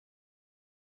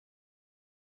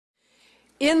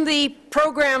In the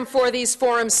program for these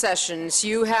forum sessions,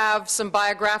 you have some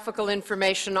biographical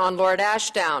information on Lord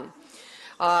Ashdown.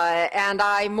 And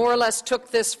I more or less took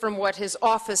this from what his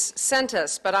office sent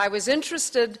us, but I was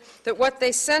interested that what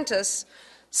they sent us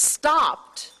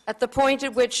stopped at the point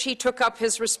at which he took up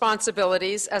his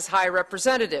responsibilities as High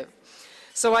Representative.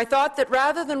 So I thought that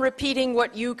rather than repeating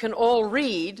what you can all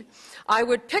read, I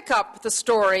would pick up the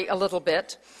story a little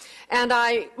bit. And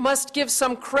I must give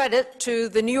some credit to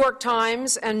the New York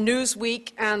Times and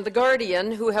Newsweek and The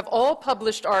Guardian, who have all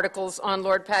published articles on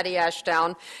Lord Paddy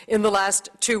Ashdown in the last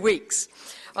 2 weeks.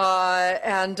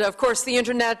 And of course, the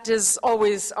internet is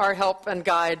always our help and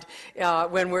guide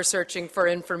when we're searching for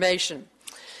information.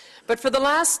 But for the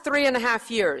last 3.5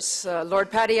 years,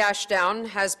 Lord Paddy Ashdown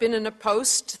has been in a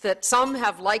post that some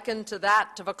have likened to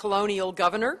that of a colonial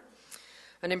governor,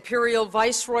 an imperial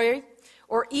viceroy,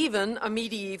 or even a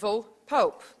medieval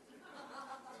pope.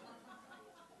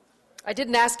 I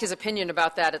didn't ask his opinion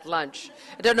about that at lunch.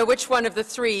 I don't know which one of the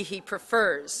three he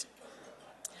prefers.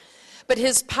 But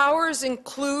his powers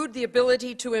include the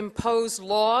ability to impose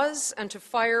laws and to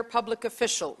fire public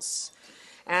officials.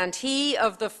 And he,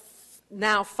 of the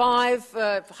now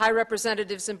 5 high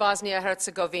representatives in Bosnia and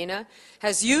Herzegovina,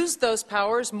 has used those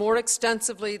powers more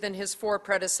extensively than his 4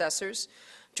 predecessors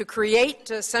to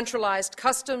create centralized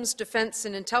customs, defense,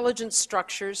 and intelligence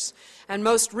structures, and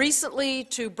most recently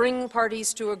to bring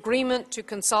parties to agreement to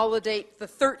consolidate the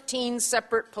 13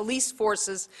 separate police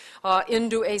forces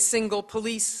into a single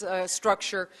police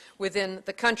structure within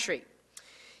the country.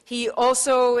 He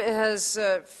also has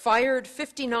fired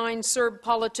 59 Serb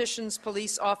politicians,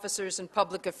 police officers, and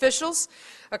public officials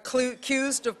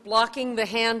accused of blocking the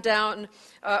handover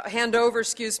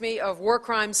of war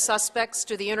crime suspects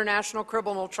to the International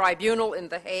Criminal Tribunal in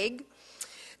The Hague.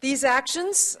 These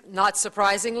actions, not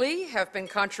surprisingly, have been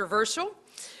controversial,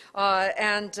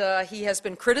 and he has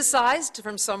been criticized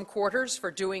from some quarters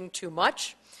for doing too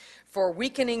much, for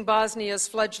weakening Bosnia's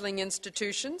fledgling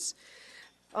institutions.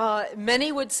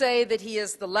 Many would say that he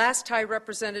is the last High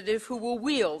Representative who will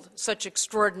wield such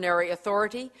extraordinary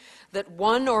authority, that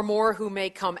one or more who may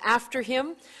come after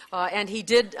him, and he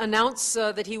did announce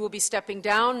that he will be stepping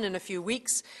down in a few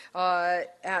weeks,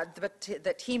 but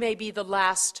that he may be the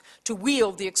last to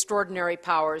wield the extraordinary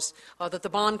powers that the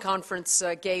Bonn Conference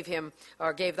gave him,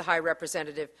 or gave the High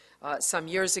Representative some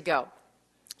years ago.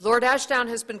 Lord Ashdown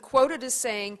has been quoted as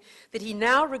saying that he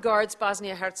now regards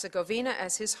Bosnia and Herzegovina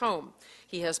as his home.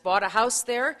 He has bought a house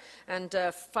there, and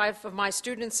 5 of my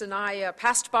students and I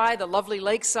passed by the lovely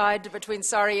lakeside between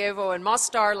Sarajevo and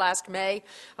Mostar last May,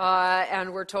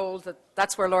 and we're told that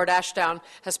that's where Lord Ashdown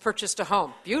has purchased a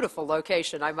home. Beautiful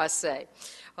location, I must say,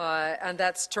 and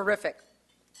that's terrific.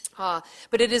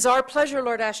 But it is our pleasure,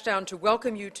 Lord Ashdown, to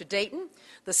welcome you to Dayton,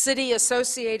 the city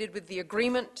associated with the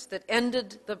agreement that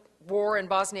ended the war in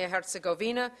Bosnia and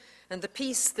Herzegovina, and the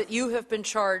peace that you have been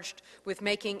charged with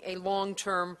making a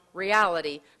long-term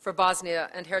reality for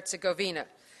Bosnia and Herzegovina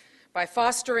by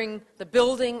fostering the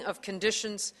building of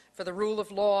conditions for the rule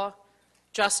of law,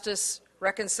 justice,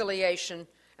 reconciliation,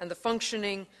 and the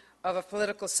functioning of a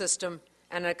political system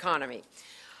and an economy.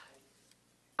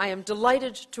 I am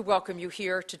delighted to welcome you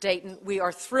here to Dayton. We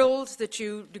are thrilled that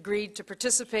you agreed to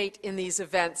participate in these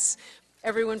events.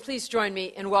 Everyone, please join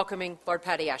me in welcoming Lord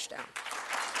Paddy Ashdown.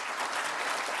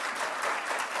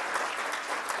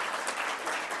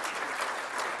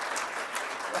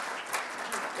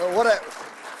 Well,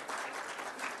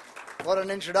 what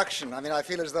an introduction. I mean, I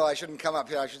feel as though I shouldn't come up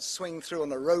here. I should swing through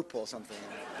on a rope or something.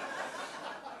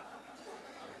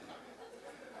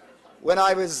 When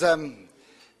I was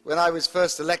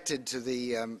first elected to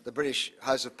the British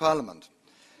House of Parliament,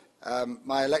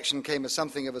 my election came as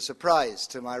something of a surprise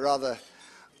to my rather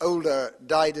older,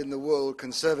 dyed-in-the-wool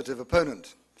Conservative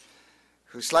opponent,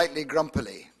 who slightly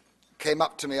grumpily came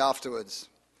up to me afterwards,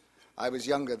 I was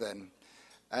younger then,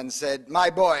 and said, my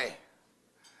boy,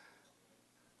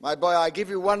 I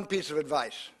give you one piece of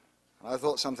advice. And I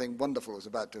thought something wonderful was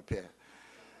about to appear.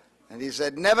 And he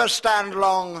said, never stand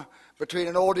long between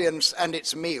an audience and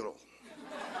its meal.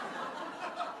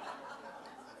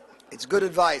 It's good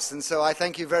advice, and so I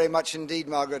thank you very much indeed,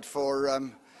 Margaret, for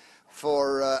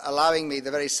allowing me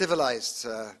the very civilized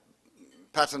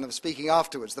pattern of speaking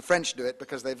afterwards. The French do it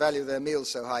because they value their meals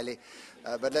so highly,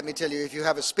 but let me tell you, if you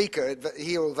have a speaker,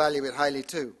 he will value it highly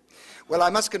too. Well, I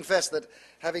must confess that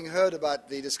having heard about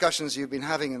the discussions you've been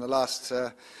having in the last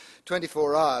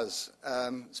 24 hours,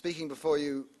 speaking before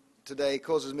you today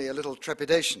causes me a little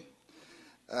trepidation.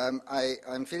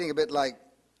 I'm feeling a bit like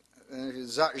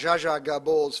Zsa Zsa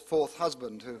Gabor's 4th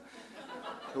husband,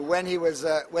 who when he was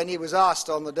asked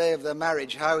on the day of their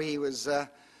marriage how he was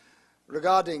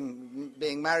regarding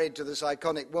being married to this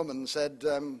iconic woman, said,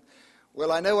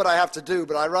 well, I know what I have to do,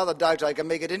 but I rather doubt I can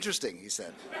make it interesting, he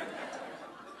said.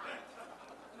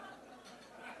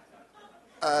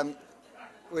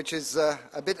 Which is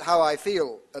a bit how I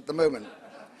feel at the moment.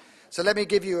 So let me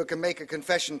make a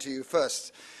confession to you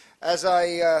first.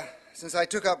 Since I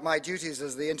took up my duties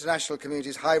as the international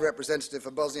community's High Representative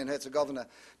for Bosnia and Herzegovina,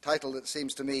 title that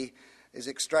seems to me is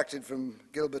extracted from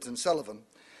Gilbert and Sullivan,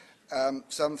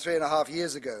 some 3.5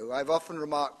 years ago, I've often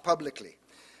remarked publicly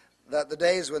that the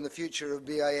days when the future of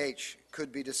BIH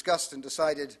could be discussed and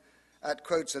decided at,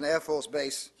 quotes, an Air Force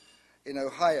base in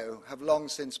Ohio have long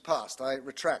since passed. I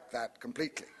retract that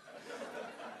completely.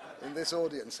 In this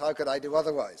audience, how could I do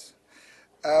otherwise?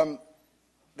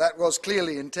 That was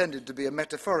clearly intended to be a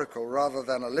metaphorical rather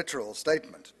than a literal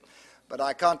statement. But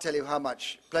I can't tell you how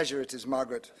much pleasure it is,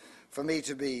 Margaret, for me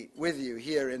to be with you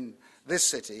here in this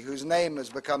city, whose name has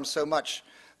become so much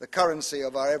the currency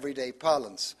of our everyday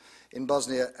parlance in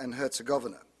Bosnia and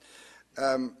Herzegovina.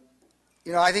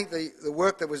 I think the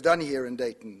work that was done here in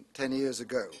Dayton 10 years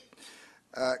ago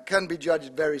can be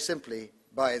judged very simply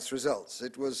by its results.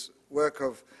 It was work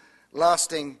of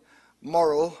lasting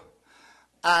moral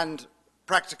and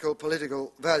practical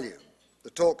political value. The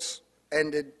talks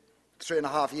ended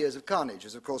 3.5 years of carnage,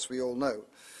 as of course we all know.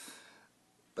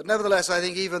 But nevertheless, I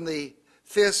think even the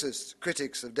fiercest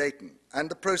critics of Dayton and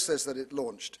the process that it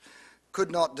launched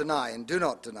could not deny and do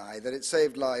not deny that it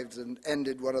saved lives and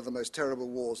ended one of the most terrible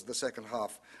wars of the second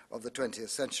half of the 20th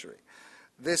century.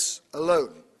 This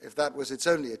alone, if that was its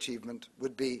only achievement,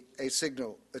 would be a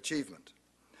signal achievement.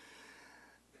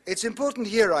 It's important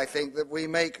here, I think, that we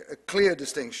make a clear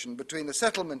distinction between the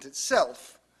settlement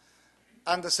itself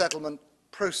and the settlement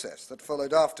process that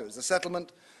followed afterwards. The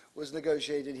settlement was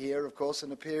negotiated here, of course,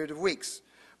 in a period of weeks.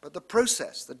 But the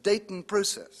process, the Dayton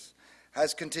process,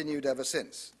 has continued ever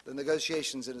since. The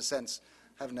negotiations, in a sense,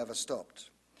 have never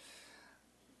stopped.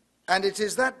 And it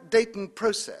is that Dayton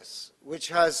process which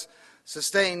has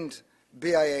sustained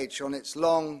BIH on its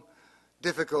long,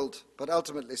 difficult, but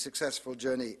ultimately successful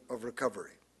journey of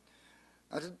recovery.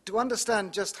 Now, to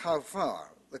understand just how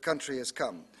far the country has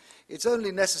come, it's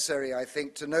only necessary, I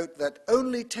think, to note that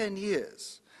only 10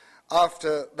 years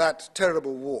after that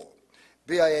terrible war,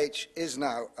 BIH is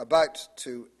now about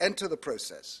to enter the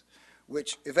process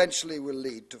which eventually will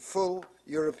lead to full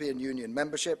European Union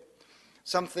membership,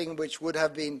 something which would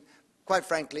have been, quite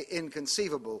frankly,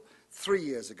 inconceivable 3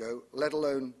 years ago, let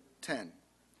alone 10.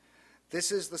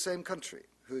 This is the same country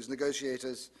whose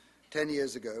negotiators 10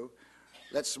 years ago,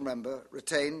 let's remember,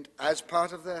 retained as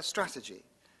part of their strategy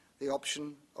the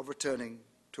option of returning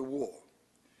to war.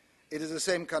 It is the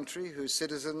same country whose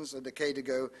citizens a decade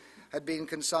ago had been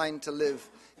consigned to live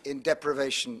in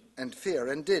deprivation and fear,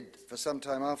 and did for some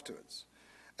time afterwards.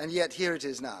 And yet here it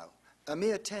is now, a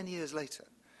mere 10 years later,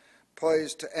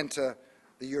 poised to enter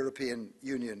the European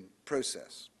Union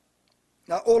process.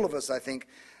 Now, all of us, I think,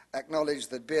 acknowledge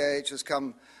that BIH has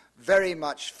come very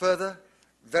much further,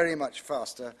 very much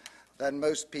faster than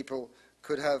most people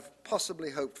could have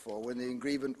possibly hoped for when the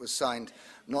agreement was signed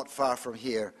not far from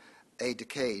here a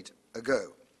decade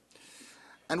ago.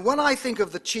 And when I think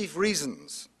of the chief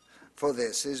reasons for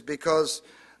this is because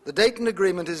the Dayton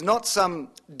Agreement is not some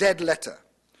dead letter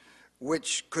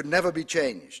which could never be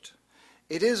changed.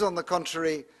 It is, on the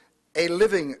contrary, a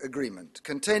living agreement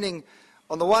containing,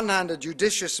 on the one hand, a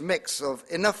judicious mix of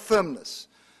enough firmness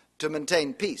to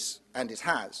maintain peace, and it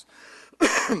has,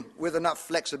 with enough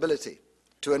flexibility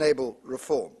to enable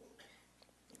reform.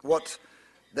 What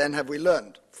then have we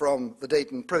learned from the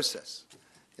Dayton process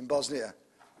in Bosnia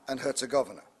and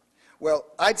Herzegovina? Well,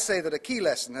 I'd say that a key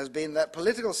lesson has been that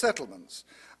political settlements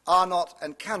are not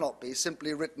and cannot be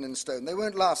simply written in stone. They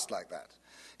won't last like that.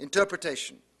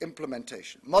 Interpretation,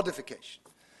 implementation, modification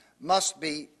must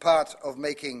be part of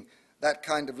making that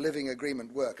kind of living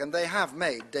agreement work, and they have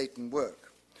made Dayton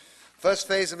work. First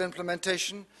phase of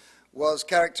implementation was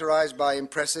characterized by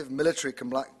impressive military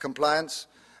compliance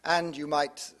and, you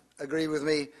might agree with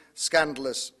me,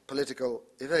 scandalous political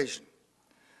evasion.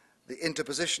 The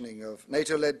interpositioning of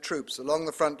NATO-led troops along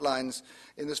the front lines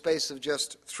in the space of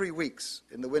just 3 weeks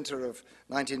in the winter of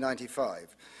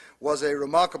 1995 was a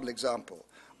remarkable example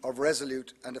of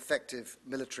resolute and effective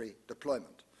military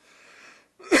deployment.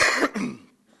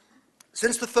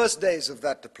 Since the first days of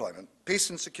that deployment, peace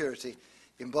and security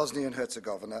in Bosnia and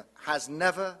Herzegovina has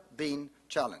never been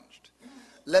challenged.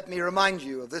 Let me remind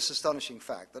you of this astonishing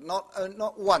fact, that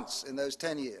not once in those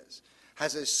 10 years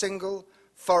has a single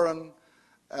foreign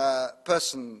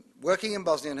person working in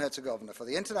Bosnia and Herzegovina for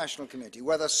the international community,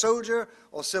 whether soldier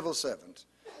or civil servant,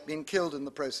 been killed in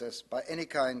the process by any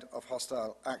kind of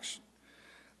hostile action.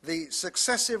 the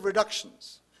successive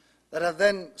reductions that have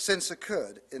then since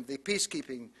occurred in the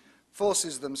peacekeeping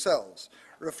forces themselves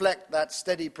reflect that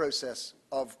steady process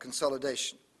of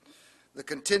consolidation. The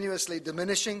continuously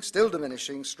diminishing, still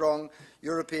diminishing, strong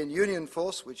European Union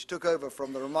force, which took over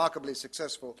from the remarkably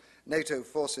successful NATO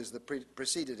forces that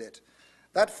preceded it,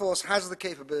 that force has the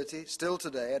capability, still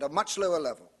today, at a much lower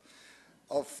level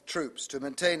of troops, to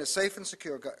maintain a safe and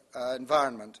secure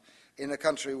environment in a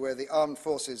country where the armed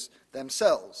forces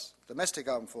themselves, domestic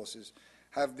armed forces,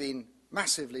 have been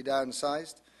massively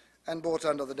downsized and brought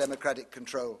under the democratic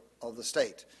control of the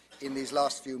state in these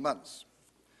last few months.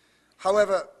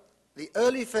 However, the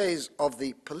early phase of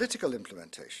the political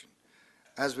implementation,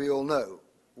 as we all know,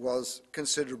 was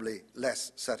considerably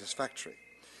less satisfactory.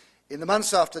 In the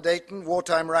months after Dayton,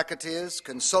 wartime racketeers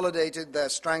consolidated their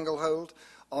stranglehold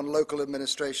on local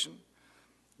administration.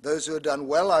 Those who had done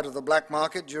well out of the black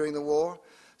market during the war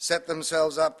set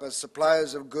themselves up as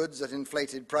suppliers of goods at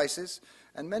inflated prices,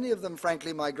 and many of them,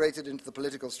 frankly, migrated into the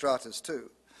political stratas too,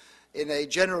 in a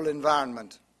general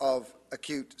environment of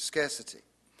acute scarcity.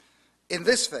 In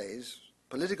this phase,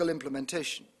 political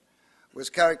implementation was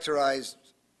characterized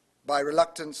by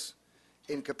reluctance,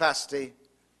 incapacity,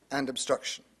 and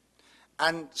obstruction.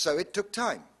 And so it took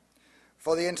time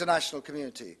for the international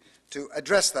community to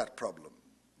address that problem.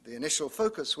 The initial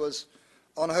focus was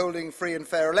on holding free and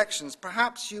fair elections.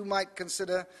 Perhaps you might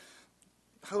consider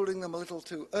holding them a little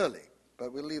too early,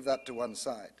 but we'll leave that to one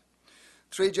side.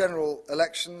 3 general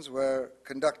elections were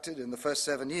conducted in the first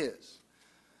 7 years.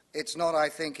 It's not, I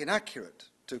think, inaccurate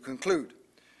to conclude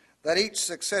that each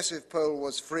successive poll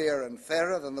was freer and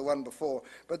fairer than the one before,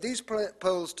 but these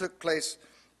polls took place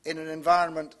in an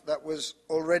environment that was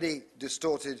already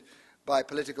distorted by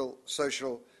political,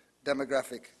 social,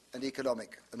 demographic, and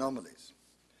economic anomalies.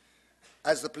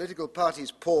 As the political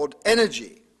parties poured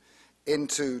energy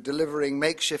into delivering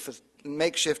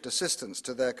makeshift assistance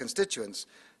to their constituents,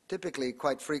 typically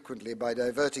quite frequently by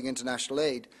diverting international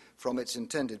aid from its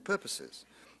intended purposes,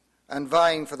 and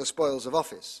vying for the spoils of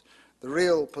office, the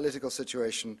real political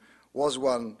situation was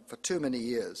one for too many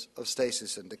years of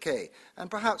stasis and decay. And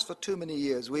perhaps for too many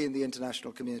years we in the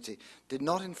international community did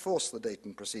not enforce the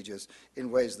Dayton procedures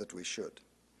in ways that we should.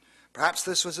 Perhaps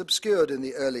this was obscured in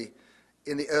the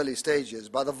early stages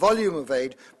by the volume of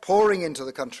aid pouring into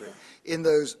the country in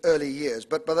those early years.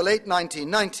 But by the late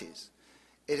 1990s,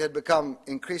 it had become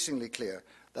increasingly clear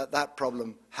that that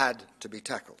problem had to be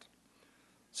tackled.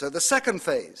 So the second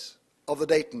phase of the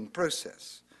Dayton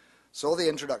process saw the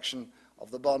introduction of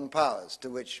the bond powers to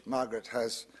which Margaret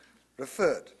has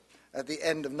referred at the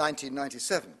end of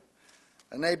 1997,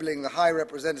 enabling the High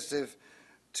Representative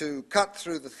to cut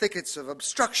through the thickets of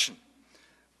obstruction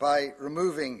by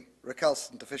removing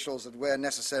recalcitrant officials and, where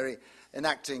necessary,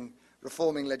 enacting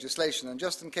reforming legislation. And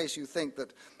just in case you think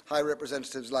that High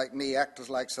Representatives like me act as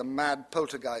like some mad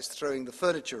poltergeist throwing the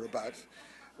furniture about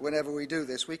whenever we do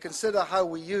this, we consider how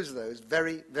we use those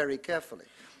very, very carefully.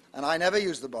 And I never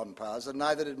used the bond powers, and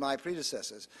neither did my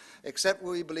predecessors, except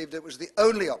where we believed it was the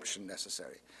only option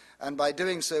necessary. And by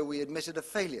doing so, we admitted a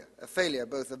failure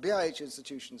both of BIH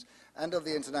institutions and of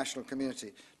the international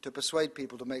community to persuade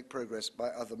people to make progress by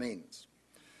other means.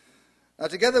 Now,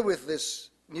 together with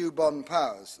this new bond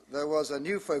powers, there was a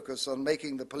new focus on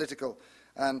making the political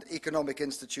and economic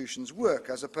institutions work,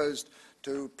 as opposed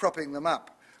to propping them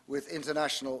up with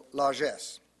international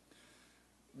largesse.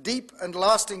 Deep and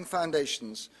lasting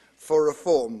foundations for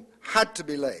reform had to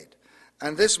be laid,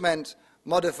 and this meant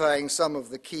modifying some of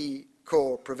the key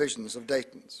core provisions of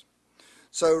Dayton's.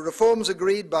 So reforms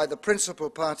agreed by the principal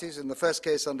parties, in the first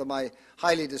case under my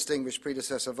highly distinguished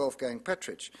predecessor Wolfgang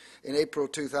Petritsch in April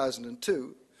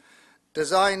 2002,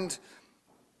 designed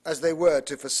as they were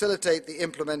to facilitate the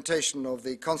implementation of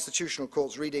the Constitutional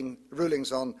Court's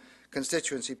rulings on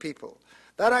constituency people.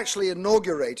 That actually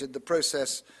inaugurated the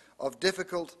process of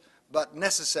difficult but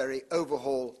necessary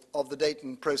overhaul of the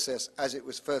Dayton process as it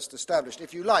was first established.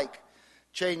 If you like,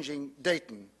 changing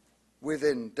Dayton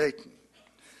within Dayton.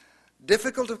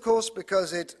 Difficult, of course,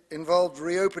 because it involved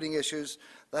reopening issues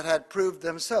that had proved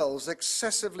themselves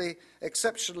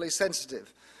exceptionally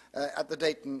sensitive at the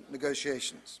Dayton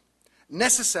negotiations.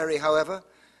 Necessary, however,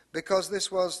 because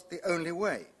this was the only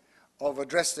way of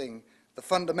addressing the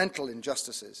fundamental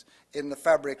injustices in the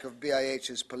fabric of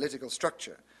BIH's political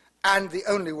structure, and the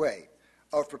only way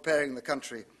of preparing the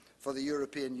country for the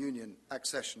European Union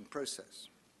accession process.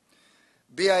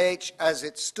 BIH, as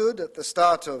it stood at the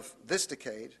start of this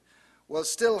decade, was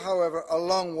still, however, a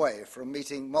long way from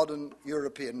meeting modern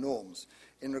European norms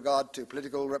in regard to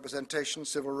political representation,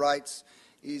 civil rights,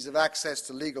 ease of access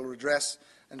to legal redress,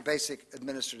 and basic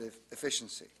administrative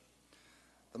efficiency.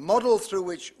 The model through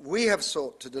which we have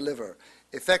sought to deliver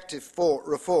effective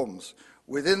reforms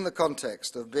within the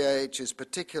context of BIH's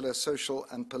particular social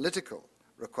and political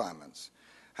requirements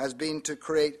has been to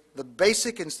create the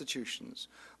basic institutions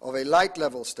of a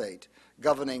light-level state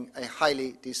governing a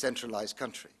highly decentralized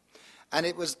country. And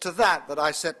it was to that that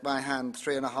I set my hand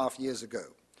 3.5 years ago.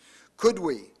 Could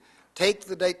we take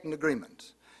the Dayton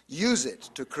Agreement, use it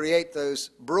to create those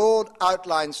broad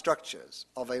outline structures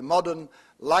of a modern,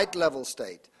 light-level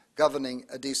state governing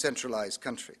a decentralized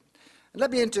country? And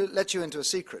let me let you into a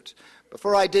secret.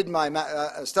 Before I did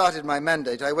started my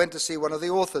mandate, I went to see one of the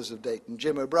authors of Dayton,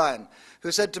 Jim O'Brien,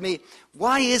 who said to me,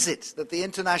 why is it that the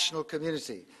international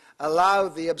community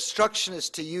allowed the obstructionists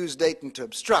to use Dayton to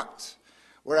obstruct,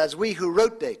 whereas we who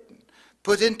wrote Dayton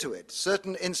put into it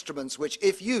certain instruments which,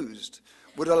 if used,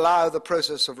 would allow the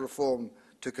process of reform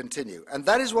to continue? And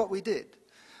that is what we did.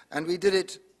 And we did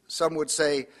it, some would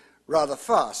say, rather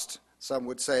fast, some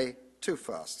would say too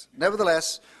fast.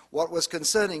 Nevertheless, what was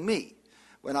concerning me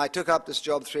when I took up this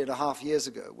job 3.5 years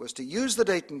ago was to use the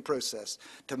Dayton process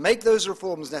to make those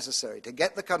reforms necessary, to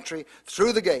get the country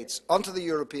through the gates onto the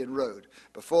European road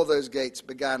before those gates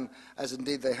began, as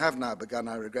indeed they have now begun,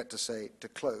 I regret to say, to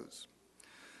close.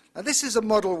 Now, this is a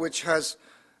model which has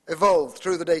evolved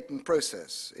through the Dayton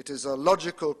process. It is a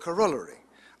logical corollary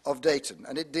of Dayton,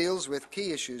 and it deals with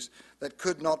key issues that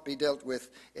could not be dealt with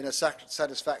in a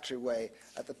satisfactory way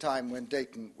at the time when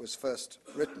Dayton was first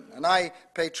written. And I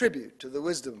pay tribute to the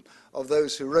wisdom of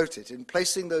those who wrote it in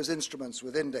placing those instruments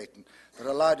within Dayton that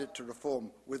allowed it to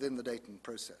reform within the Dayton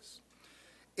process.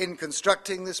 In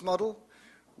constructing this model,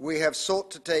 we have sought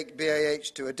to take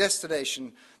BIH to a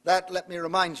destination that, let me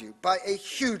remind you, by a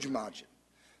huge margin,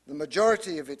 the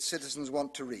majority of its citizens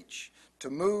want to reach, to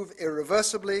move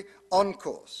irreversibly on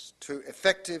course to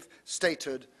effective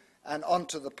statehood and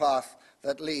onto the path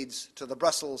that leads to the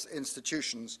Brussels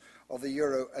institutions of the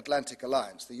Euro-Atlantic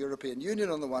Alliance, the European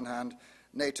Union on the one hand,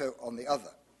 NATO on the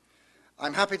other.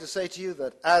 I'm happy to say to you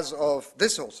that as of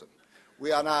this autumn,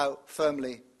 we are now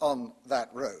firmly on that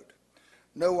road.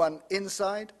 No one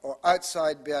inside or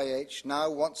outside BIH now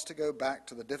wants to go back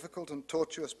to the difficult and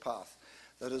tortuous path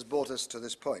that has brought us to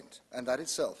this point, and that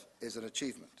itself is an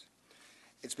achievement.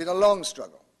 It's been a long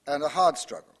struggle and a hard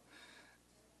struggle,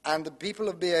 and the people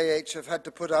of BIH have had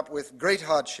to put up with great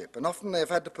hardship, and often they have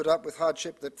had to put up with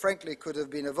hardship that frankly could have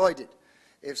been avoided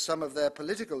if some of their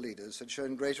political leaders had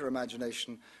shown greater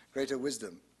imagination, greater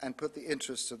wisdom, and put the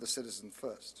interests of the citizen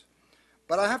first.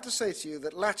 But I have to say to you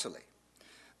that latterly,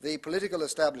 the political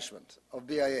establishment of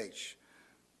BIH,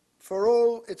 for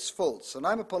all its faults, and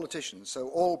I'm a politician, so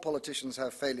all politicians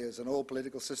have failures and all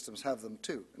political systems have them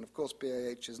too, and of course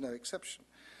BIH is no exception.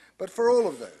 But for all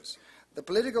of those, the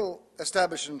political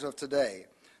establishment of today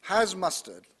has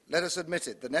mustered, let us admit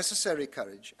it, the necessary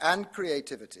courage and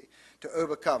creativity to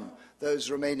overcome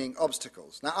those remaining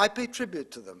obstacles. Now, I pay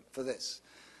tribute to them for this.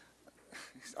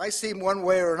 I seem one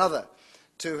way or another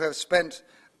to have spent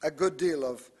a good deal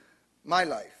of my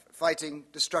life fighting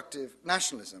destructive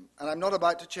nationalism, and I'm not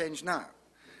about to change now.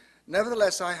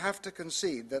 Nevertheless, I have to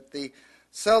concede that the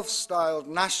self-styled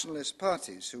nationalist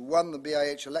parties who won the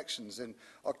BIH elections in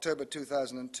October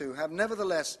 2002 have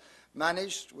nevertheless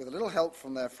managed, with a little help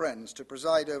from their friends, to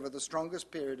preside over the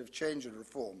strongest period of change and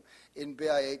reform in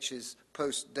BIH's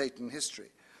post-Dayton history.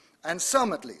 And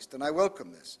some, at least, and I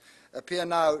welcome this, appear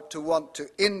now to want to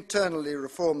internally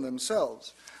reform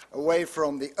themselves away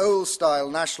from the old-style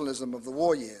nationalism of the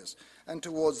war years and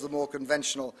towards the more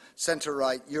conventional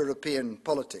centre-right European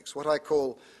politics, what I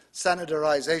call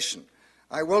sanitarization.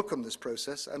 I welcome this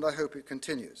process, and I hope it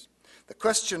continues. The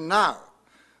question now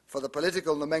for the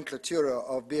political nomenclatura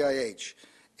of BIH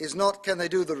is not can they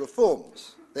do the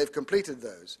reforms, they've completed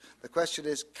those. The question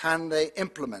is can they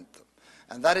implement them?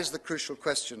 And that is the crucial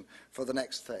question for the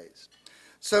next phase.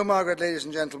 So, Margaret, ladies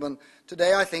and gentlemen,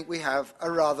 today I think we have a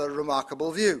rather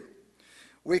remarkable view.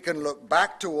 We can look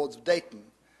back towards Dayton,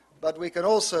 but we can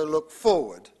also look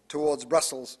forward towards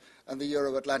Brussels and the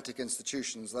Euro-Atlantic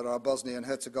institutions that are Bosnia and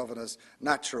Herzegovina's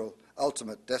natural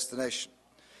ultimate destination.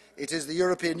 It is the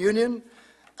European Union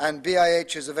and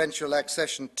BIH's eventual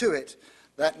accession to it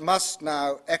that must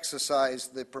now exercise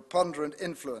the preponderant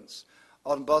influence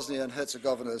on Bosnia and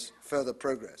Herzegovina's further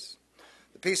progress.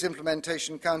 The Peace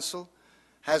Implementation Council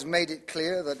has made it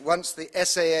clear that once the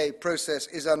SAA process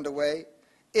is underway,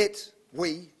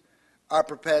 we are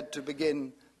prepared to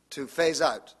begin to phase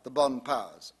out the bond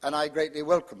powers, and I greatly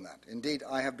welcome that. Indeed,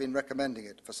 I have been recommending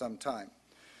it for some time.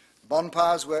 Bond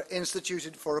powers were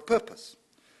instituted for a purpose.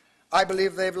 I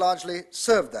believe they've largely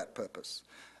served that purpose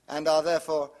and are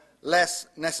therefore less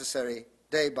necessary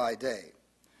day by day.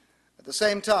 At the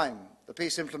same time, the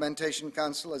Peace Implementation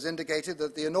Council has indicated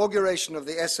that the inauguration of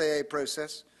the SAA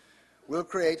process will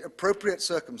create appropriate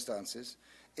circumstances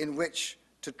in which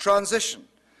to transition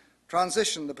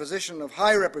the position of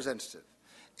High Representative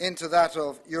into that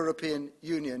of European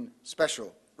Union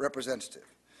Special Representative.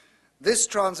 This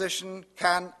transition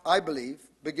can, I believe,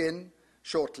 begin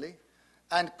shortly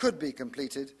and could be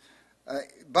completed,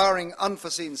 barring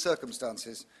unforeseen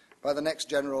circumstances, by the next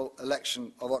general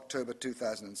election of October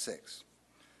 2006.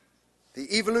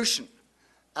 The evolution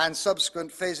and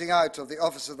subsequent phasing out of the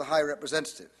office of the High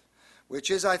Representative,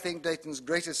 which is, I think, Dayton's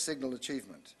greatest signal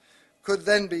achievement, could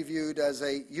then be viewed as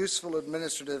a useful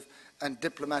administrative and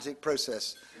diplomatic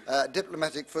footnote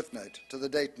to the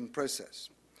Dayton process.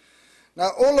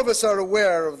 Now, all of us are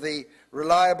aware of the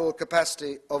reliable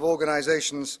capacity of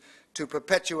organizations to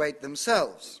perpetuate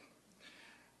themselves.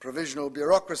 Provisional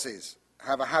bureaucracies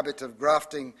have a habit of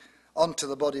grafting onto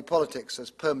the body politics as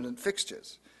permanent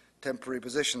fixtures. Temporary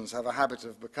positions have a habit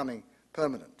of becoming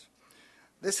permanent.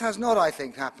 This has not, I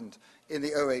think, happened in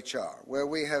the OHR, where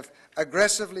we have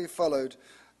aggressively followed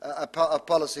a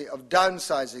policy of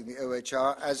downsizing the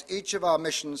OHR as each of our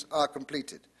missions are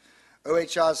completed.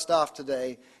 OHR's staff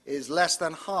today is less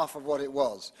than half of what it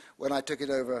was when I took it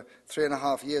over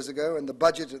 3.5 years ago, and the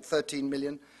budget at 13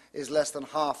 million is less than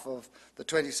half of the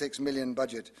 26 million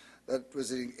budget that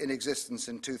was in existence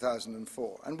in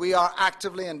 2004. And we are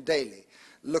actively and daily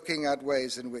looking at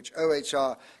ways in which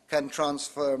OHR can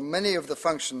transfer many of the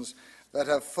functions that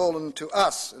have fallen to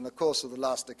us in the course of the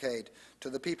last decade to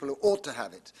the people who ought to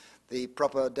have it, the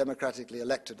proper democratically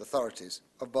elected authorities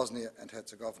of Bosnia and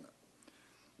Herzegovina.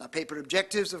 Now, paper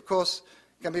objectives, of course,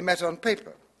 can be met on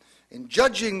paper. In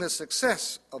judging the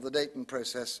success of the Dayton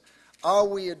process, are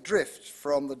we adrift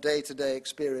from the day-to-day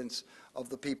experience of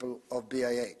the people of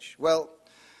BIH? Well,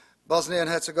 Bosnia and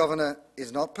Herzegovina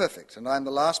is not perfect, and I'm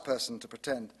the last person to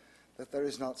pretend that there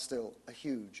is not still a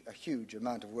huge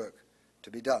amount of work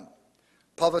to be done.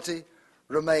 Poverty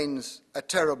remains a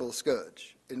terrible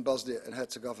scourge in Bosnia and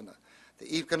Herzegovina.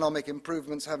 The economic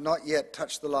improvements have not yet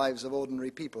touched the lives of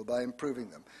ordinary people by improving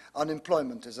them.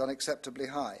 Unemployment is unacceptably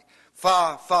high.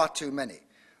 Far too many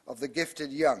of the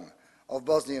gifted young of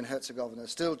Bosnia and Herzegovina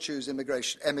still choose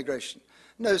emigration.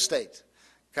 No state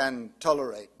can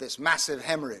tolerate this massive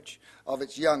hemorrhage of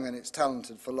its young and its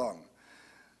talented for long.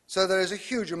 So there is a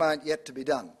huge amount yet to be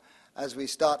done as we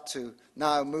start to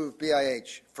now move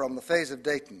BIH from the phase of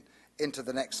Dayton into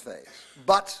the next phase.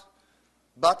 But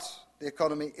the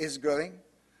economy is growing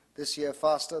this year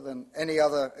faster than any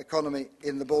other economy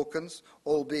in the Balkans,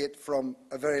 albeit from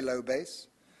a very low base.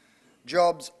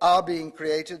 Jobs are being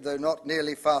created, though not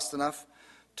nearly fast enough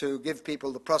to give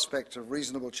people the prospect of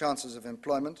reasonable chances of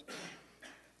employment.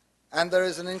 And there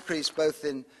is an increase both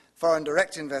in foreign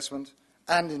direct investment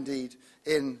and indeed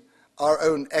in our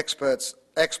own exports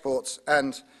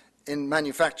and in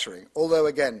manufacturing, although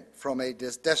again from a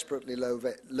desperately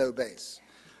low base.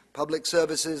 Public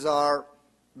services are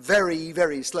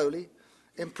very slowly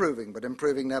improving, but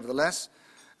improving nevertheless,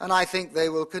 and I think they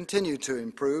will continue to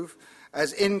improve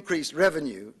as increased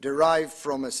revenue derived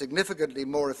from a significantly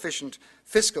more efficient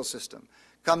fiscal system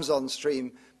comes on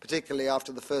stream, particularly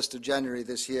after the 1st of January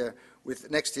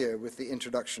next year with the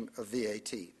introduction of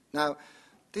VAT. Now,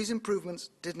 these improvements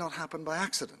did not happen by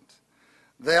accident.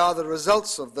 They are the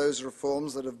results of those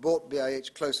reforms that have brought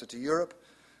BIH closer to Europe,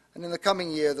 and in the coming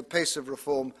year the pace of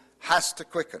reform has to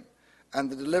quicken,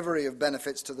 and the delivery of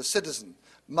benefits to the citizen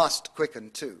must quicken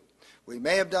too. We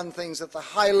may have done things at the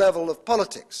high level of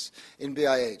politics in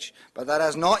BIH, but that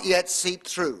has not yet seeped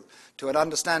through to an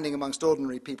understanding amongst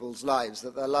ordinary people's lives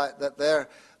that their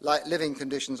living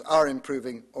conditions are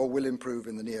improving or will improve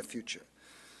in the near future.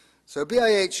 So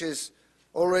BIH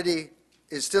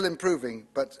is still improving,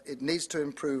 but it needs to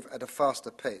improve at a faster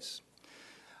pace.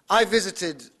 I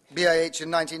visited BIH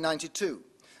in 1992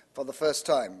 for the first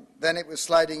time. Then it was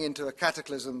sliding into a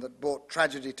cataclysm that brought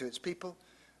tragedy to its people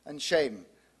and shame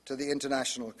to the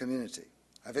international community.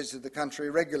 I visited the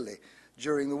country regularly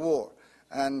during the war,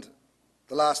 and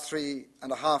the last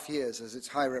 3.5 years as its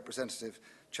High Representative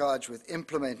charged with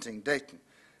implementing Dayton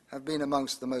have been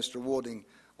amongst the most rewarding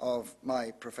of my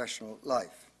professional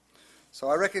life. So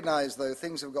I recognize, though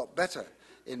things have got better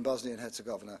in Bosnia and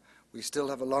Herzegovina, we still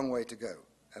have a long way to go,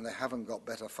 and they haven't got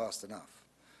better fast enough.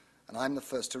 And I'm the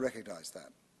first to recognize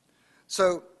that.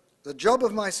 So the job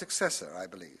of my successor, I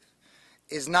believe,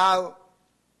 is now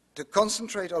to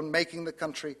concentrate on making the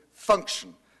country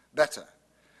function better.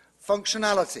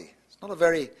 Functionality, it's not a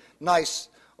very nice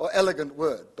or elegant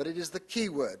word, but it is the key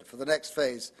word for the next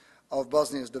phase of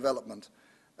Bosnia's development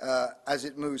as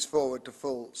it moves forward to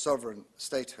full sovereign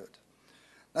statehood.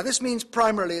 Now this means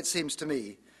primarily, it seems to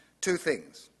me, two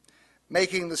things: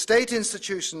 making the state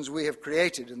institutions we have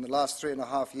created in the last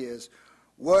 3.5 years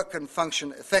work and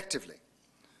function effectively,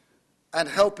 and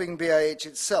helping BIH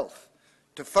itself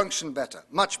to function better,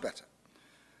 much better.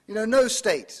 You know, no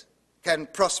state can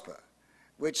prosper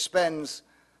which spends,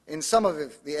 in some of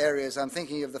the areas, I'm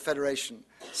thinking of the Federation,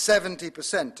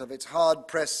 70% of its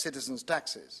hard-pressed citizens'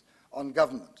 taxes on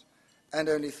government and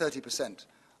only 30%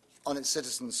 on its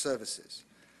citizens' services.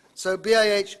 So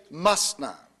BIH must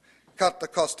now cut the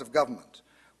cost of government,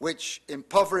 which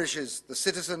impoverishes the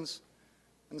citizens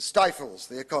and stifles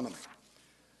the economy.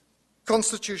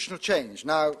 Constitutional change,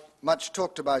 now much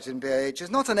talked about in BIH, is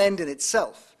not an end in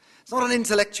itself. It's not an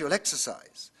intellectual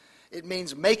exercise. It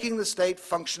means making the state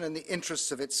function in the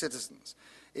interests of its citizens.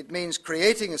 It means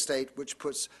creating a state which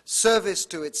puts service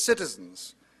to its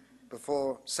citizens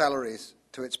before salaries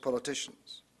to its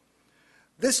politicians.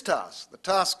 This task, the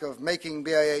task of making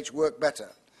BIH work better,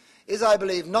 is, I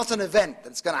believe, not an event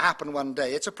that's going to happen one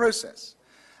day. It's a process.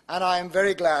 And I am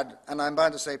very glad, and I'm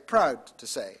bound to say proud to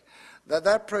say, that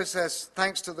that process,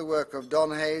 thanks to the work of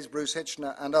Don Hayes, Bruce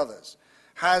Hitchner, and others,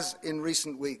 has in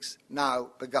recent weeks now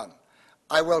begun.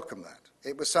 I welcome that.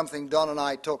 It was something Don and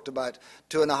I talked about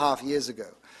 2.5 years ago,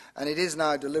 and it is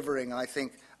now delivering, I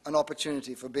think, an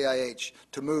opportunity for BIH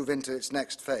to move into its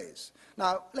next phase.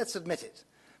 Now, let's admit it.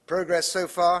 Progress so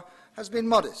far has been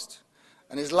modest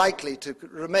and is likely to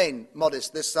remain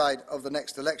modest this side of the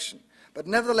next election. But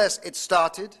nevertheless, it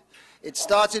started. It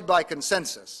started by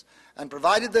consensus. And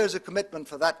provided there is a commitment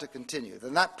for that to continue,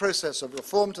 then that process of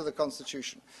reform to the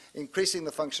Constitution, increasing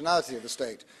the functionality of the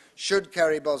state, should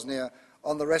carry Bosnia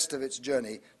on the rest of its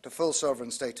journey to full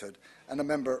sovereign statehood and a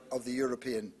member of the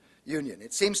European Union.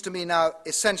 It seems to me now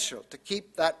essential to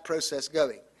keep that process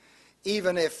going,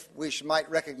 even if we might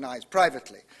recognize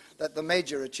privately that the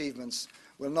major achievements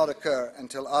will not occur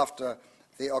until after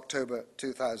the October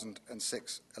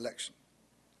 2006 election.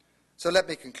 So let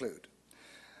me conclude.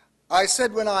 I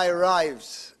said when I arrived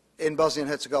in Bosnia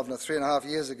and Herzegovina 3.5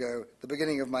 years ago, the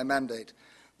beginning of my mandate,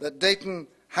 that Dayton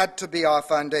had to be our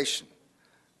foundation,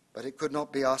 but it could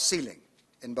not be our ceiling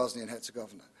in Bosnia and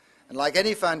Herzegovina. And like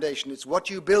any foundation, it's what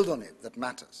you build on it that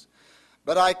matters.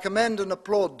 But I commend and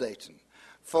applaud Dayton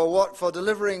for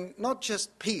delivering not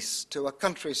just peace to a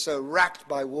country so racked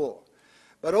by war,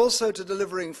 but also to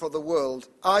delivering for the world,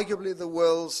 arguably the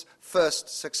world's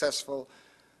first successful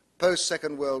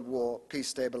post-Second World War peace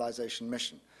stabilization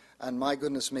mission. And my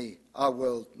goodness me, our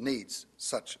world needs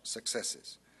such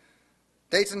successes.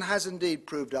 Dayton has indeed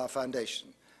proved our foundation.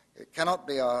 It cannot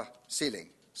be our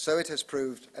ceiling. So it has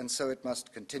proved, and so it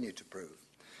must continue to prove.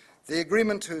 The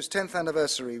agreement whose 10th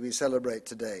anniversary we celebrate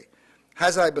today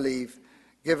has, I believe,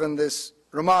 given this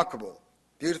remarkable,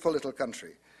 beautiful little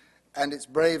country and its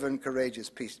brave and courageous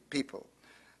people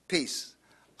peace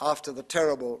after the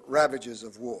terrible ravages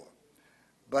of war.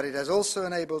 But it has also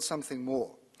enabled something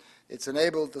more. It's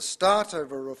enabled the start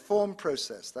of a reform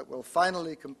process that will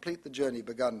finally complete the journey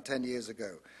begun 10 years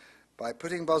ago by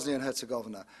putting Bosnia and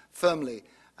Herzegovina firmly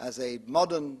as a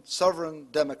modern, sovereign,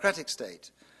 democratic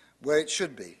state where it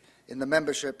should be, in the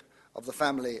membership of the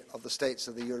family of the states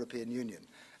of the European Union.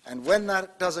 And when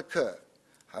that does occur,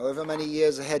 however many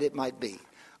years ahead it might be,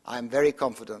 I am very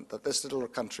confident that this little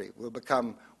country will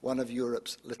become one of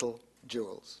Europe's little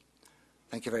jewels.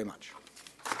 Thank you very much.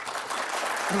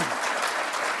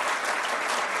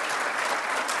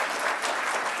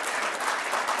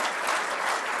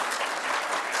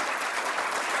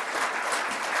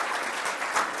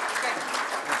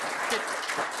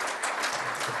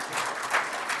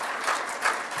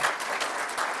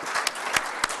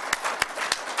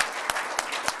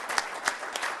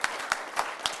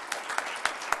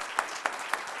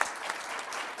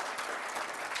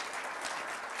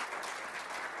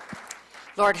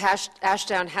 Lord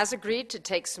Ashdown has agreed to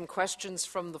take some questions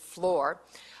from the floor.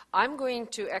 I'm going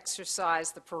to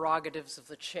exercise the prerogatives of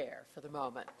the chair for the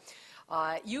moment.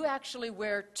 You actually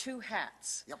wear two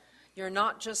hats. Yep. You're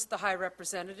not just the High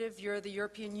Representative, you're the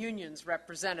European Union's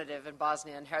representative in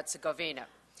Bosnia and Herzegovina.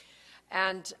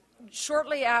 And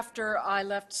shortly after I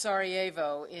left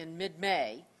Sarajevo in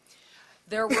mid-May,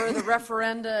 there were the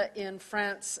referenda in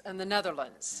France and the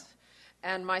Netherlands.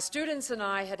 And my students and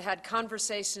I had had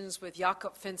conversations with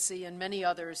Jakob Finci and many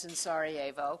others in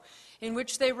Sarajevo, in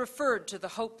which they referred to the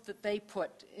hope that they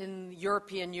put in the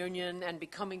European Union and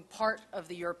becoming part of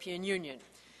the European Union.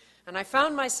 And I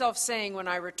found myself saying, when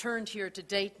I returned here to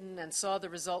Dayton and saw the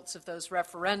results of those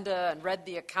referenda and read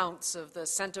the accounts of the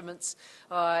sentiments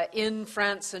in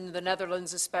France and the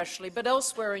Netherlands especially, but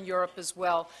elsewhere in Europe as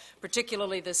well,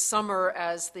 particularly this summer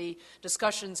as the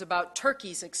discussions about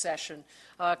Turkey's accession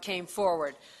came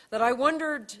forward, that I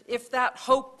wondered if that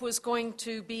hope was going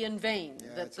to be in vain,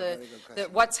 that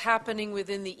what's happening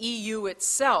within the EU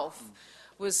itself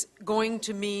was going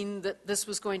to mean that this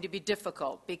was going to be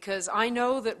difficult, because I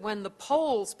know that when the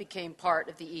Poles became part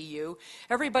of the EU,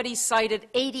 everybody cited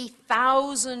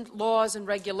 80,000 laws and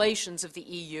regulations of the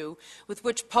EU with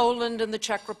which Poland and the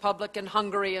Czech Republic and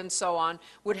Hungary and so on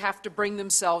would have to bring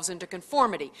themselves into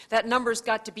conformity. That number's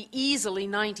got to be easily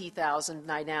 90,000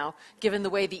 now, given the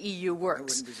way the EU works. I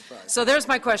wouldn't be surprised. So there's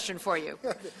my question for you.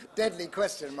 Deadly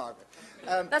question, Margaret.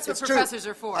 That's what professors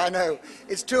are for. I know.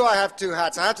 It's true I have two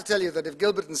hats. I have to tell you that if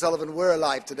Gilbert and Sullivan were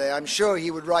alive today, I'm sure he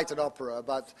would write an opera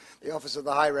about the office of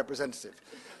the High Representative.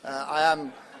 I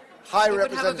am High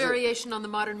Representative. You would have a variation on the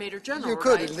modern Major General, You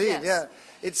could, right? indeed, yes. yeah.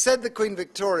 It's said that Queen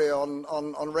Victoria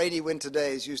on rainy winter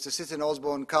days used to sit in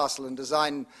Osborne Castle and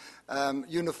design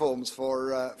uniforms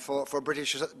for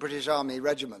British Army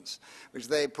regiments, which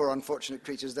they, poor unfortunate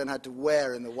creatures, then had to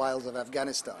wear in the wilds of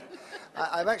Afghanistan.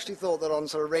 I've actually thought that on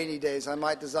sort of rainy days I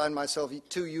might design myself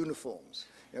two uniforms.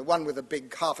 You know, one with a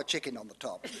big half a chicken on the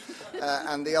top,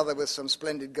 and the other with some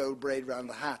splendid gold braid round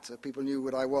the hat, so people knew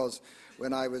what I was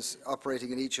when I was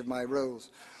operating in each of my roles.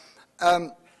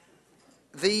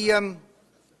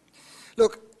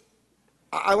 Look,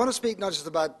 I want to speak not just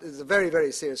about, it's a very,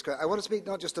 very serious question, I want to speak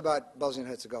not just about Bosnia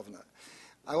and Herzegovina.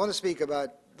 I want to speak about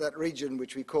that region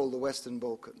which we call the Western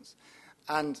Balkans.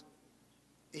 And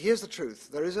here's the truth,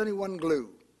 there is only one glue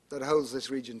that holds this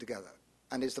region together,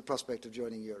 and it's the prospect of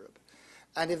joining Europe.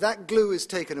 And if that glue is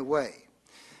taken away,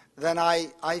 then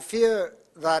I fear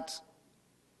that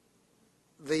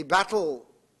the battle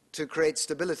to create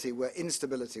stability where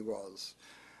instability was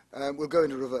will go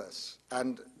into reverse,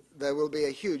 and there will be a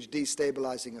huge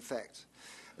destabilizing effect.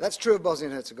 That's true of Bosnia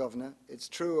and Herzegovina, it's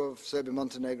true of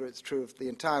Serbia-Montenegro, it's true of the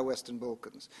entire Western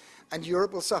Balkans. And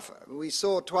Europe will suffer. We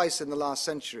saw twice in the last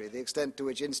century the extent to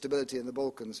which instability in the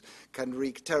Balkans can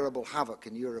wreak terrible havoc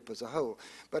in Europe as a whole.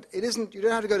 But it isn't, you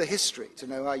don't have to go to history to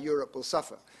know how Europe will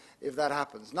suffer if that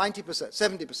happens. 90%,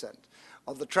 70%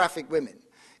 of the trafficked women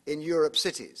in Europe's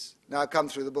cities now come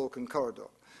through the Balkan corridor.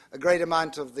 A great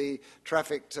amount of the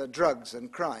trafficked drugs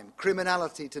and crime,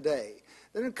 criminality today,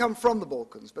 they don't come from the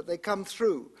Balkans, but they come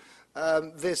through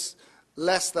this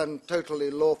less than totally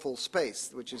lawful space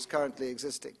which is currently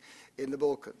existing in the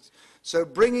Balkans. So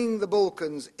bringing the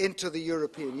Balkans into the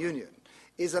European Union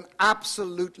is an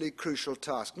absolutely crucial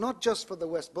task, not just for the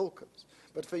West Balkans,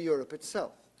 but for Europe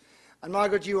itself. And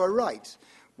Margaret, you are right.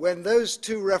 When those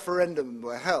two referendums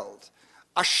were held,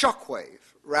 a shockwave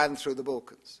ran through the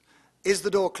Balkans. Is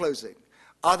the door closing?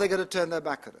 Are they going to turn their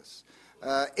back on us?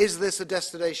 Is this a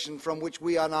destination from which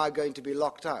we are now going to be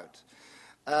locked out?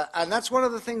 And that's one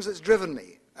of the things that's driven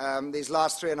me these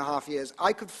last 3.5 years.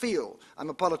 I could feel,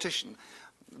 I'm a politician,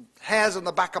 hairs on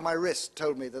the back of my wrist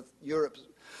told me that Europe's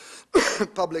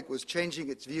public was changing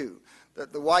its view,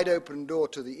 that the wide open door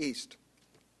to the east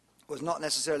was not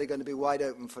necessarily going to be wide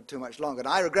open for too much longer. And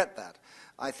I regret that.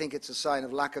 I think it's a sign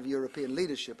of lack of European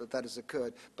leadership that that has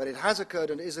occurred. But it has occurred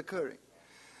and is occurring.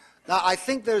 Now, I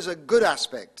think there's a good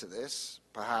aspect to this,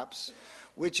 perhaps,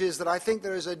 which is that I think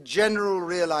there is a general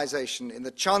realization in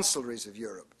the chancelleries of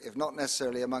Europe, if not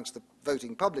necessarily amongst the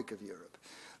voting public of Europe,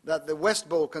 that the West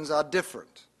Balkans are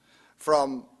different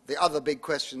from the other big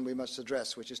question we must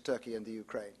address, which is Turkey and the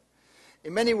Ukraine.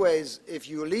 In many ways, if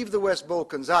you leave the West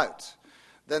Balkans out,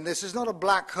 then this is not a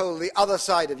black hole the other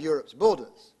side of Europe's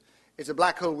borders. It's a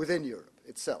black hole within Europe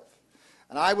itself.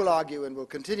 And I will argue, and will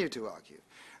continue to argue,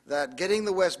 that getting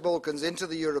the West Balkans into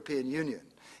the European Union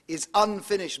is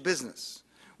unfinished business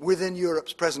within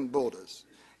Europe's present borders.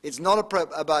 It's not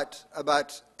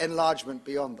about enlargement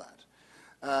beyond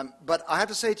that. But I have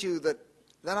to say to you that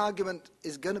that argument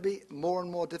is going to be more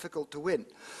and more difficult to win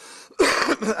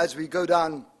as we go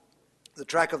down the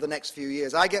track of the next few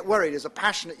years. I get worried as a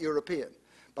passionate European,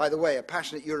 by the way, a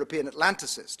passionate European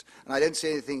Atlanticist, and I don't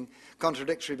see anything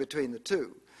contradictory between the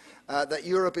two, that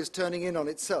Europe is turning in on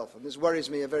itself, and this worries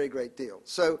me a very great deal.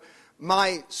 So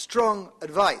my strong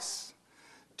advice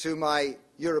to my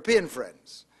European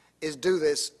friends is do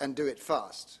this and do it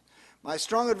fast. My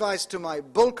strong advice to my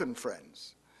Balkan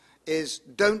friends is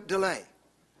don't delay.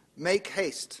 Make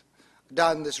haste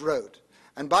down this road.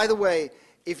 And by the way,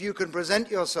 if you can present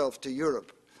yourself to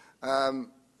Europe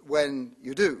when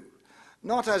you do,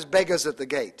 not as beggars at the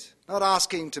gate, not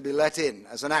asking to be let in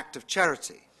as an act of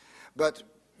charity, but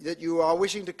that you are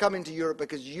wishing to come into Europe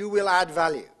because you will add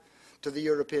value to the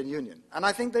European Union. And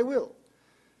I think they will.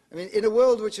 I mean, in a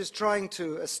world which is trying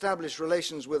to establish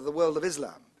relations with the world of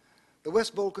Islam, the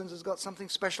West Balkans has got something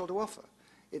special to offer.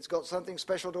 It's got something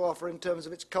special to offer in terms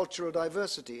of its cultural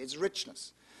diversity, its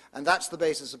richness. And that's the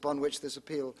basis upon which this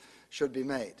appeal should be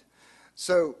made.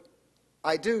 So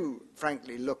I do,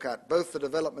 frankly, look at both the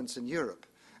developments in Europe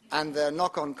and their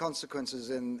knock-on consequences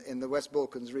in the West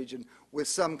Balkans region with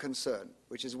some concern,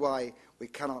 which is why we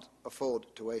cannot afford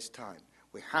to waste time.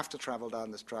 We have to travel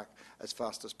down this track as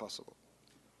fast as possible.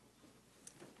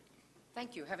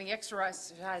 Thank you. Having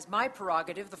exercised my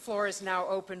prerogative, the floor is now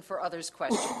open for others'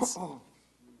 questions.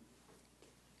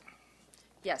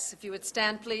 Yes, if you would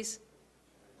stand, please.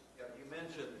 Yeah, you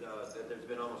mentioned that there's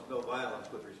been almost no violence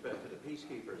with respect to the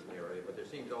peacekeepers in the area, but there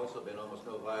seems to also have been almost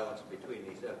no violence between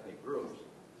these ethnic groups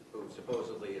who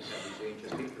supposedly have these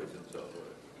ancient hatreds and so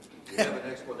forth. Do you have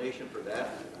an explanation for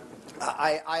that?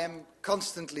 I am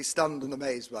constantly stunned and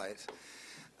amazed by it.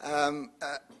 And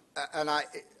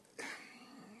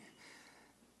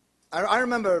I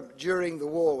remember during the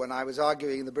war when I was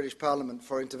arguing in the British Parliament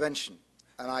for intervention,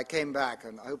 and I came back,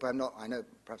 and I hope I'm not, I know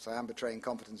perhaps I am betraying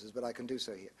competences, but I can do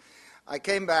so here. I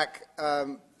came back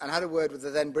and had a word with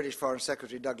the then British Foreign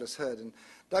Secretary, Douglas Hurd, and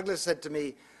Douglas said to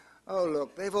me, "Oh,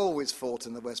 look, they've always fought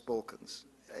in the West Balkans.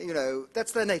 You know,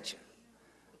 that's their nature.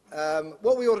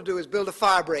 What we ought to do is build a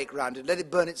fire break around it, let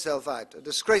it burn itself out." A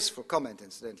disgraceful comment,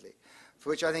 incidentally, for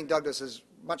which I think Douglas has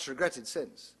much regretted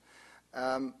since.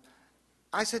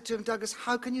 I said to him, "Douglas,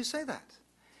 how can you say that?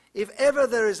 If ever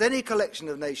there is any collection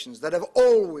of nations that have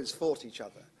always fought each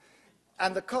other,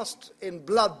 and the cost in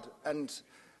blood and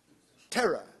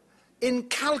terror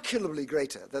incalculably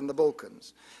greater than the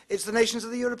Balkans, it's the nations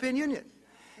of the European Union.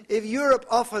 If Europe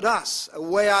offered us a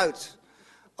way out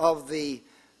of the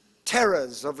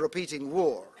terrors of repeating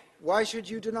war, why should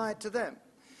you deny it to them?"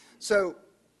 So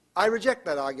I reject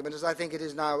that argument, as I think it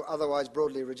is now otherwise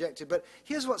broadly rejected. But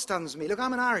here's what stuns me. Look,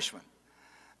 I'm an Irishman.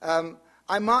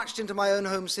 I marched into my own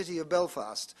home city of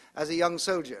Belfast as a young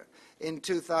soldier in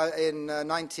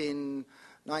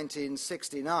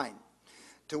 1969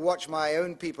 to watch my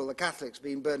own people, the Catholics,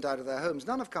 being burnt out of their homes.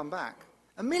 None have come back.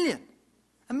 A million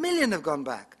have gone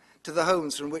back to the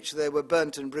homes from which they were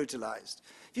burnt and brutalized.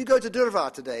 If you go to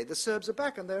Durvar today, the Serbs are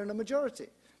back, and they're in a majority,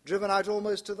 driven out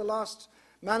almost to the last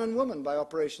man and woman by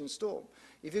Operation Storm.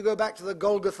 If you go back to the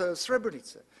Golgotha of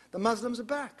Srebrenica, the Muslims are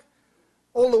back.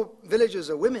 All the villagers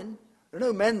are women. There are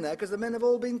no men there because the men have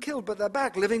all been killed, but they're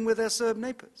back living with their Serb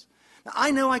neighbors. Now,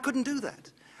 I know I couldn't do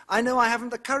that. I know I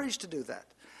haven't the courage to do that.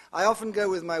 I often go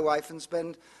with my wife and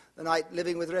spend the night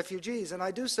living with refugees, and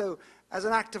I do so as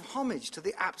an act of homage to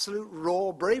the absolute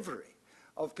raw bravery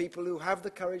of people who have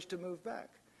the courage to move back.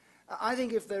 I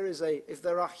think if there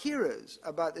are heroes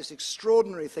about this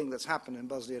extraordinary thing that's happened in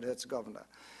Bosnia and Herzegovina,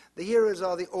 the heroes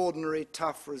are the ordinary,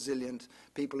 tough, resilient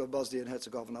people of Bosnia and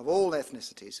Herzegovina, of all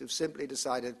ethnicities, who've simply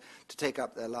decided to take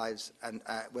up their lives and,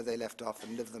 where they left off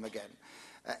and live them again.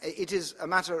 It is a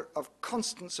matter of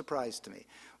constant surprise to me.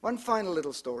 One final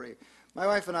little story. My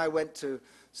wife and I went to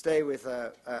stay with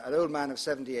an old man of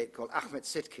 78 called Ahmet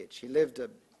Sitkic. He lived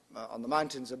on the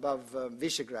mountains above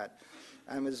Visegrad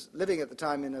and was living at the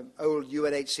time in an old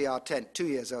UNHCR tent, 2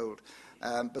 years old,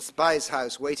 by his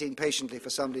house, waiting patiently for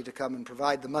somebody to come and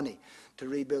provide the money to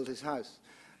rebuild his house.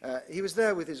 He was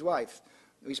there with his wife.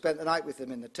 We spent the night with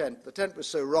him in the tent. The tent was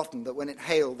so rotten that when it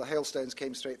hailed, the hailstones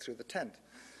came straight through the tent.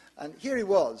 And here he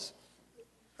was,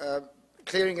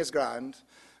 clearing his ground,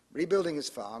 rebuilding his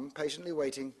farm, patiently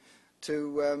waiting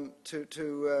to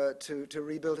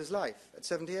rebuild his life at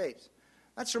 78.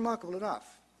 That's remarkable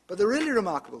enough. But the really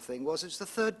remarkable thing was it's the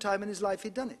third time in his life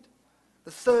he'd done it.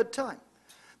 The third time.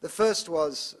 The first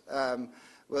was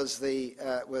with the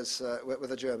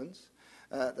Germans.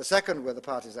 The second were the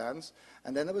partisans.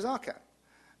 And then there was Arkan.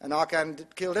 And Arkan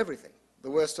killed everything, the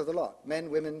worst of the lot. Men,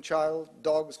 women, child,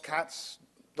 dogs, cats,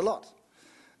 the lot.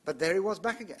 But there he was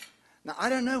back again. Now, I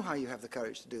don't know how you have the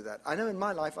courage to do that. I know in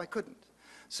my life I couldn't.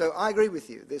 So I agree with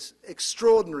you, this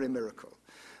extraordinary miracle,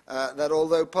 that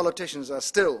although politicians are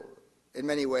still, in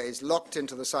many ways, locked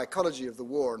into the psychology of the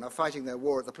war and are fighting their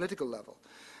war at the political level,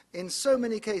 in so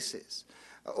many cases,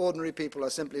 ordinary people are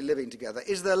simply living together.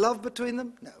 Is there love between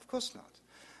them? No, of course not.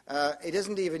 It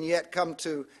hasn't even yet come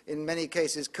to, in many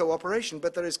cases, cooperation,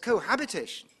 but there is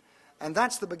cohabitation. And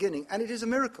that's the beginning. And it is a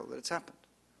miracle that it's happened.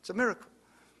 It's a miracle.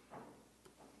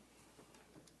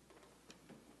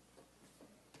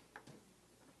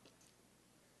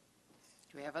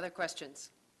 Do we have other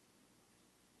questions?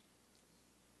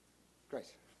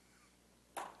 Great.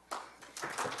 I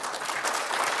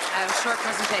have a short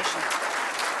presentation.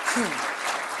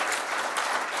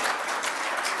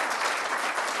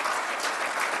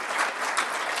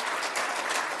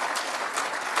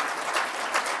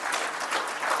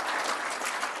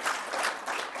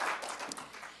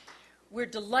 We're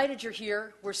delighted you're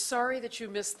here. We're sorry that you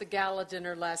missed the gala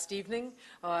dinner last evening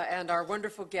and our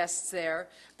wonderful guests there,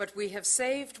 but we have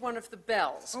saved one of the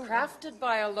bells, crafted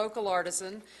by a local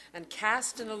artisan and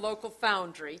cast in a local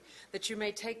foundry, that you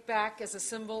may take back as a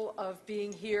symbol of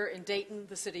being here in Dayton,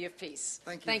 the city of peace.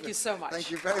 Thank you. Thank you so much. Thank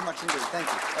you very much indeed. Thank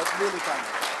you. That's really kind.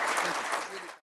 Thank you.